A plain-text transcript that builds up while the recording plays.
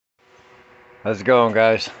How's it going,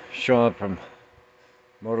 guys? Sean from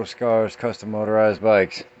Motoscars Custom Motorized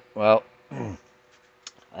Bikes. Well,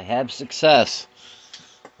 I have success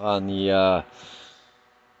on the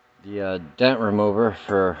dent remover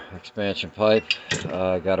for expansion pipe.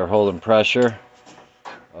 Got her holding pressure.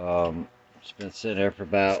 It's been sitting there for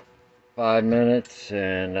about 5 minutes,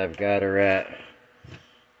 and I've got her at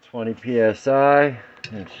 20 psi,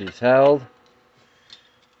 and she's held.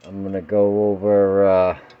 I'm gonna go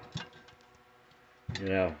over.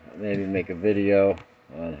 Maybe make a video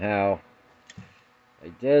on how I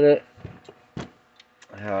did it,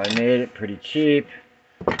 how I made it pretty cheap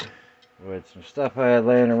with some stuff I had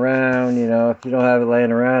laying around. If you don't have it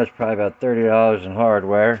laying around, it's probably about $30 in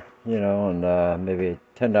hardware, and maybe a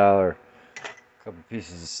 $10 couple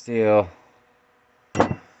pieces of steel.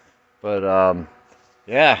 But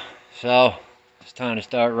yeah, so it's time to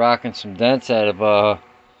start rocking some dents out of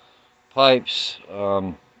pipes.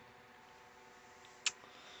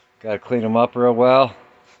 Got to clean them up real well.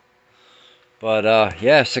 But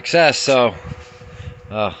yeah, success. So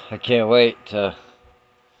I can't wait to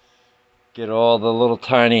get all the little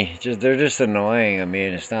tiny, they're just annoying. I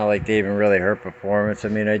mean, it's not like they even really hurt performance. I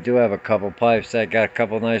mean, I do have a couple pipes that got a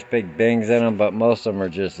couple nice big bings in them, but most of them are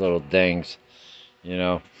just little dings.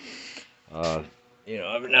 I've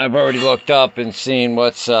already looked up and seen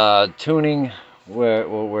what's tuning,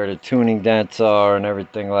 where the tuning dents are and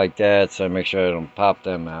everything like that, so I make sure I don't pop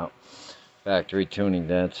them out. Factory tuning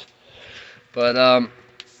dents. But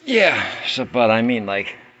yeah, but I mean,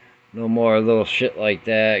 like, no more little shit like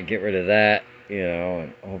that. Get rid of that,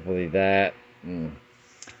 and hopefully that. And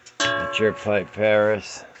it's your pipe,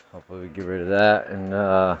 Paris. Hopefully we get rid of that. And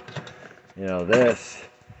this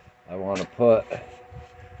I want to put.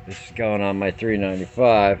 This is going on my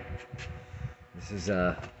 395. This is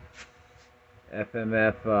a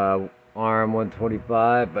FMF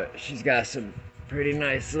RM125, but she's got some pretty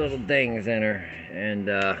nice little dings in her, and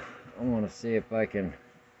I want to see if I can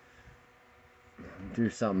do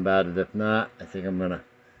something about it. If not, I think I'm gonna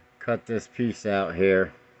cut this piece out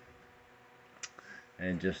here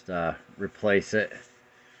and just replace it.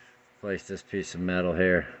 Replace this piece of metal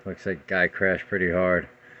here. Looks like a guy crashed pretty hard.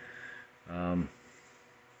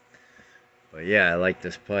 But yeah, I like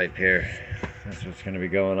this pipe here. That's what's going to be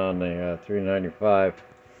going on the 395.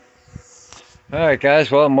 Alright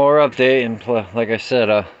guys, well, more update, and like I said,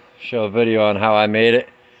 I'll show a video on how I made it.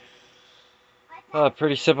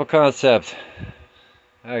 Pretty simple concept.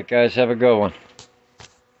 Alright guys, have a good one.